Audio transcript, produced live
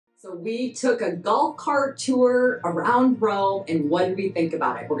So we took a golf cart tour around Rome, and what did we think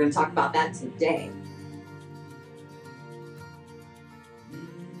about it? We're going to talk about that today.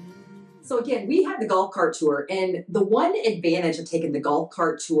 So again, we had the golf cart tour, and the one advantage of taking the golf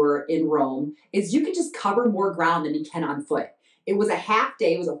cart tour in Rome is you can just cover more ground than you can on foot. It was a half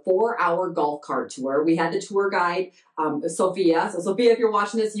day. It was a 4-hour golf cart tour. We had the tour guide, Sophia. So Sophia, if you're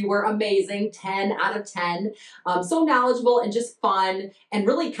watching this, you were amazing. 10 out of 10. So knowledgeable and just fun, and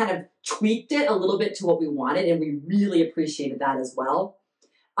really kind of tweaked it a little bit to what we wanted. And we really appreciated that as well.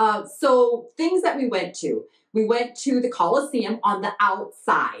 So things that we went to. We went to the Colosseum on the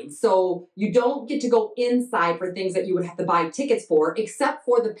outside. So you don't get to go inside for things that you would have to buy tickets for, except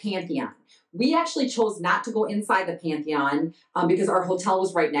for the Pantheon. We actually chose not to go inside the Pantheon because our hotel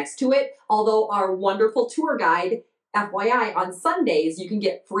was right next to it. Although our wonderful tour guide, FYI, on Sundays, you can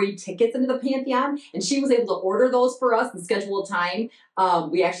get free tickets into the Pantheon, and she was able to order those for us and schedule a time.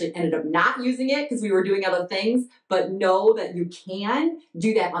 We actually ended up not using it because we were doing other things, but know that you can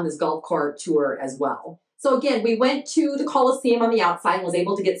do that on this golf cart tour as well. So again, we went to the Colosseum on the outside and was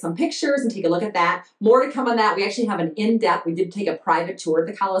able to get some pictures and take a look at that. More to come on that. We actually have an in-depth, we did take a private tour of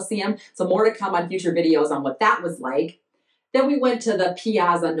the Colosseum, so more to come on future videos on what that was like. Then we went to the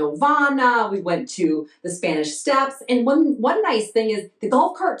Piazza Navona, we went to the Spanish Steps, and one nice thing is the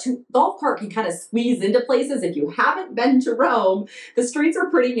golf cart can kind of squeeze into places. If you haven't been to Rome, the streets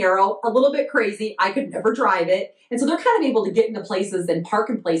are pretty narrow, a little bit crazy. I could never drive it. And so they're kind of able to get into places and park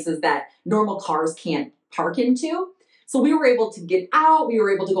in places that normal cars can't park into. So we were able to get out. We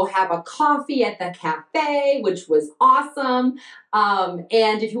were able to go have a coffee at the cafe, which was awesome.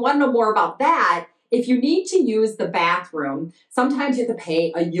 And if you want to know more about that, if you need to use the bathroom, sometimes you have to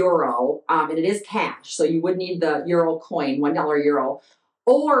pay €1, and it is cash. So you would need the euro coin, $1 euro,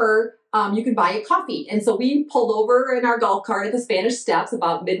 or you can buy a coffee. And so we pulled over in our golf cart at the Spanish Steps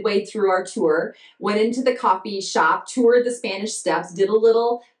about midway through our tour, went into the coffee shop, toured the Spanish Steps, did a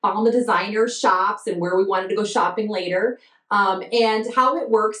little, found the designer shops and where we wanted to go shopping later. And how it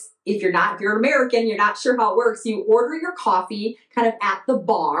works, if you're an American, you're not sure how it works, you order your coffee kind of at the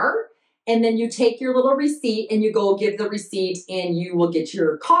bar, and then you take your little receipt and you go give the receipt and you will get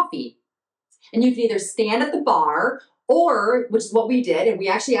your coffee. And you can either stand at the bar, or, which is what we did, and we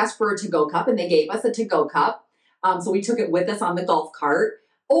actually asked for a to-go cup, and they gave us a to-go cup. So we took it with us on the golf cart.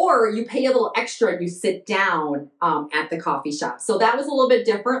 Or you pay a little extra and you sit down at the coffee shop. So that was a little bit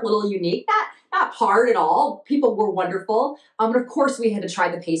different, a little unique. Not hard at all. People were wonderful. And of course, we had to try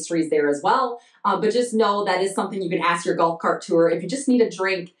the pastries there as well. But just know that is something you can ask your golf cart tour. If you just need a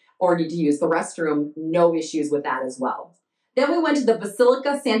drink or need to use the restroom, no issues with that as well. Then we went to the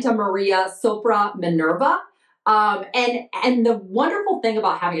Basilica Santa Maria sopra Minerva. And the wonderful thing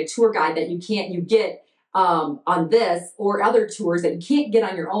about having a tour guide that you get on this or other tours that you can't get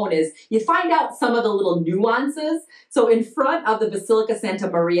on your own is you find out some of the little nuances. So in front of the Basilica Santa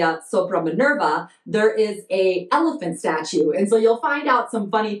Maria sopra Minerva, there is a elephant statue. And so you'll find out some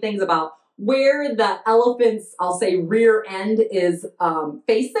funny things about where the elephant's, I'll say, rear end is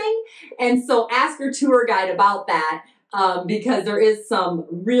facing. And so ask your tour guide about that. Because there is some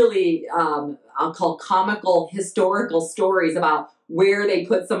really, I'll call comical historical stories about where they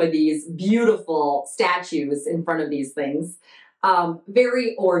put some of these beautiful statues in front of these things.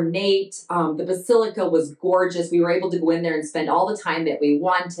 Very ornate. The basilica was gorgeous. We were able to go in there and spend all the time that we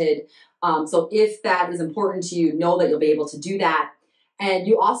wanted. So if that is important to you, know that you'll be able to do that. And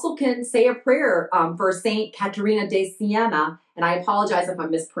you also can say a prayer for Saint Caterina de Siena. And I apologize if I'm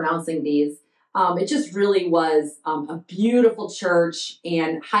mispronouncing these. It just really was a beautiful church,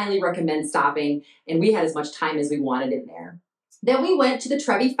 and highly recommend stopping. And we had as much time as we wanted in there. Then we went to the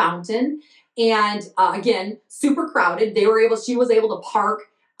Trevi fountain, and again, super crowded. She was able to park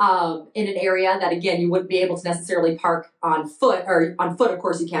in an area that, again, you wouldn't be able to necessarily park on foot, or on foot, of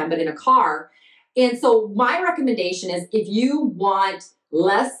course you can, but in a car. And so my recommendation is, if you want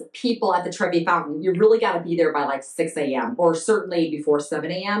less people at the Trevi fountain, you really got to be there by like 6 a.m. or certainly before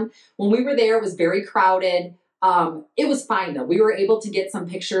 7 a.m. When we were there, it was very crowded. It was fine though. We were able to get some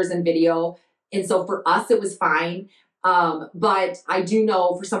pictures and video. And so for us, it was fine. But I do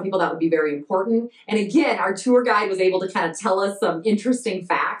know for some people that would be very important. And again, our tour guide was able to kind of tell us some interesting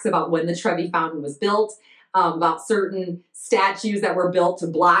facts about when the Trevi fountain was built, about certain statues that were built to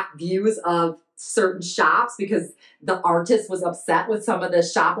block views of certain shops because the artist was upset with some of the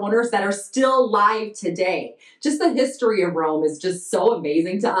shop owners that are still live today. Just the history of Rome is just so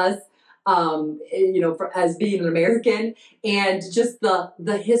amazing to us, as being an American, and just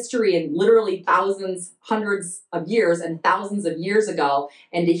the history and literally hundreds of years and thousands of years ago,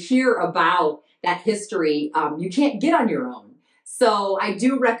 and to hear about that history, you can't get on your own. So I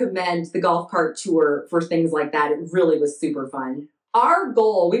do recommend the golf cart tour for things like that. It really was super fun. Our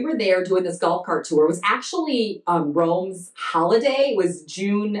goal, we were there doing this golf cart tour, was actually Rome's holiday. It was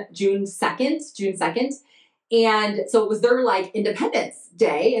June 2nd. And so it was their like Independence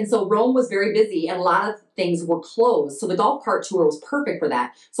Day. And so Rome was very busy and a lot of things were closed. So the golf cart tour was perfect for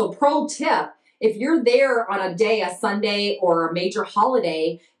that. So pro tip, if you're there on a day, a Sunday or a major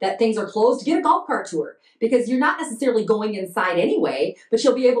holiday that things are closed, get a golf cart tour because you're not necessarily going inside anyway, but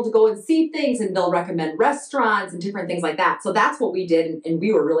you'll be able to go and see things and they'll recommend restaurants and different things like that. So that's what we did and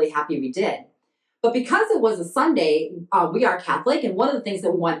we were really happy we did. But because it was a Sunday, we are Catholic, and one of the things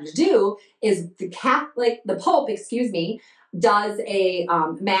that we wanted to do is the Pope, does a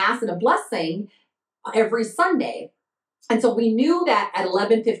mass and a blessing every Sunday. And so we knew that at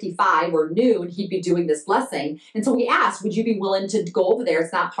 11:55 or noon, he'd be doing this blessing. And so we asked, would you be willing to go over there?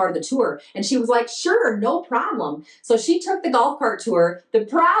 It's not part of the tour. And she was like, sure, no problem. So she took the golf cart tour. The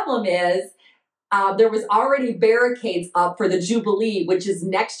problem is, there was already barricades up for the Jubilee, which is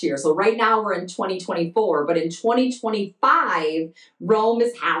next year. So right now we're in 2024, but in 2025, Rome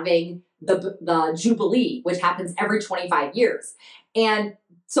is having the Jubilee, which happens every 25 years. And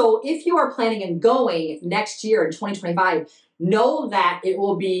so if you are planning on going next year in 2025, know that it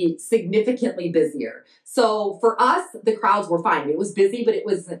will be significantly busier. So for us, the crowds were fine. It was busy, but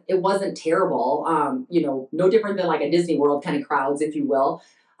it wasn't terrible. No different than like a Disney World kind of crowds, if you will.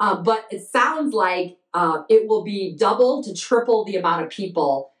 But it sounds like it will be double to triple the amount of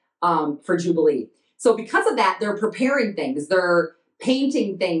people for Jubilee. So because of that, they're preparing things, they're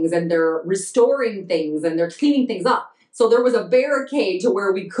painting things, and they're restoring things, and they're cleaning things up. So there was a barricade to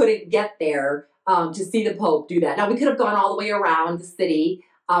where we couldn't get there to see the Pope do that. Now, we could have gone all the way around the city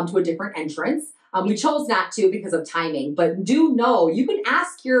to a different entrance. We chose not to because of timing, but do know you can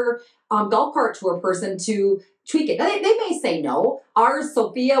ask your golf cart tour person to tweak it. Now, they may say no. Ours,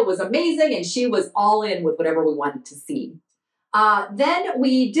 Sophia, was amazing, and she was all in with whatever we wanted to see. Then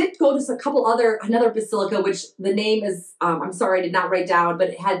we did go to another basilica, which the name is, I'm sorry, I did not write down,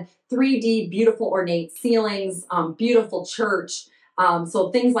 but it had 3D, beautiful ornate ceilings, beautiful church. So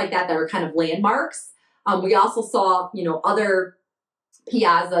things like that are kind of landmarks. We also saw, other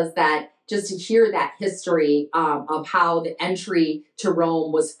piazzas that just to hear that history of how the entry to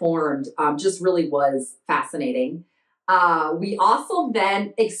Rome was formed just really was fascinating. We also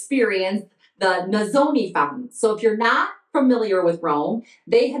then experienced the Navona fountain. So if you're not familiar with Rome,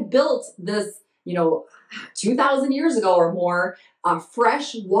 they had built this, 2,000 years ago or more,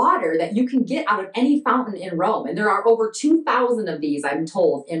 fresh water that you can get out of any fountain in Rome. And there are over 2,000 of these, I'm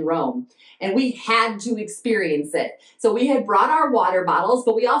told, in Rome. And we had to experience it. So we had brought our water bottles,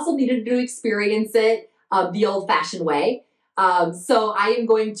 but we also needed to experience it the old-fashioned way. So I am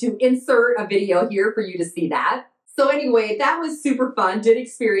going to insert a video here for you to see that. So anyway, that was super fun, did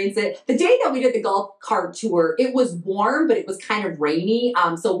experience it. The day that we did the golf cart tour, it was warm, but it was kind of rainy.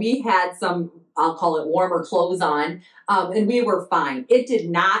 So we had some, I'll call it warmer clothes on, and we were fine. It did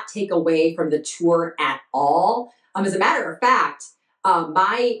not take away from the tour at all. As a matter of fact,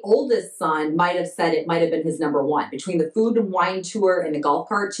 my oldest son might have said it might have been his number one. Between the food and wine tour and the golf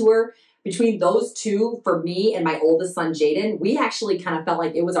cart tour, between those two, for me and my oldest son, Jaden, we actually kind of felt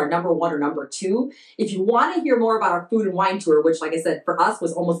like it was our number one or number two. If you want to hear more about our food and wine tour, which, like I said, for us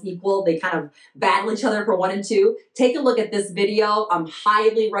was almost equal, they kind of battle each other for 1 and 2, take a look at this video.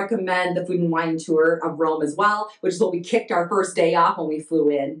 Highly recommend the food and wine tour of Rome as well, which is what we kicked our first day off when we flew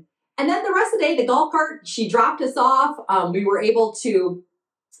in. And then the rest of the day, the golf cart, she dropped us off. We were able to,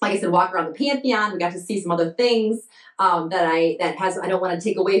 like I said, walk around the Pantheon. We got to see some other things I don't want to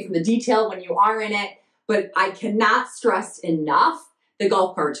take away from the detail when you are in it, but I cannot stress enough the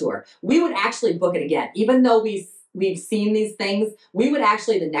golf cart tour. We would actually book it again. Even though we've seen these things, we would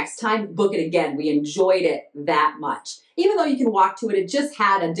actually the next time book it again. We enjoyed it that much. Even though you can walk to it, it just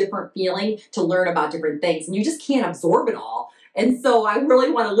had a different feeling to learn about different things, and you just can't absorb it all. And so I really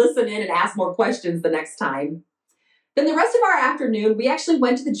want to listen in and ask more questions the next time. Then the rest of our afternoon, we actually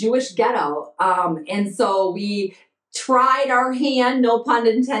went to the Jewish ghetto. And so we tried our hand, no pun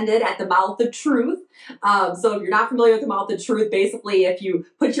intended, at the mouth of truth. So if you're not familiar with the mouth of truth, basically if you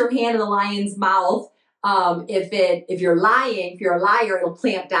put your hand in the lion's mouth, if you're a liar, it'll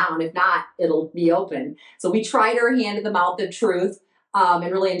clamp down. If not, it'll be open. So we tried our hand at the mouth of truth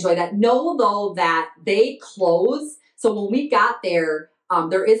and really enjoyed that. Know though that they close. So when we got there,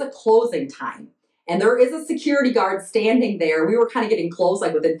 there is a closing time. And there is a security guard standing there. We were kind of getting close,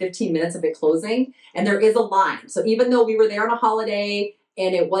 like within 15 minutes of it closing. And there is a line. So even though we were there on a holiday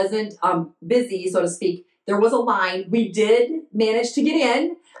and it wasn't busy, so to speak, There was a line. We did manage to get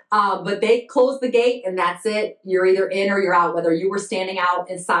in, but they closed the gate and that's it. You're either in or you're out, whether you were standing out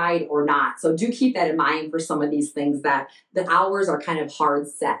inside or not. So do keep that in mind for some of these things, that the hours are kind of hard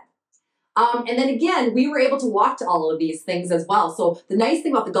set. And then again, we were able to walk to all of these things as well. So the nice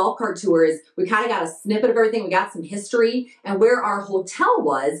thing about the golf cart tour is we kind of got a snippet of everything. We got some history, and where our hotel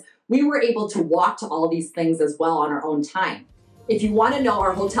was, we were able to walk to all these things as well on our own time. If you want to know,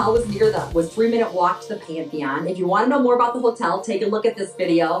 our hotel was 3-minute walk to the Pantheon. If you want to know more about the hotel, take a look at this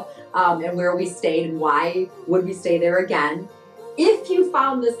video and where we stayed and why would we stay there again. If you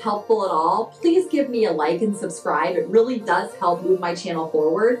found this helpful at all, please give me a like and subscribe. It really does help move my channel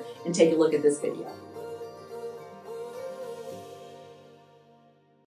forward, and take a look at this video.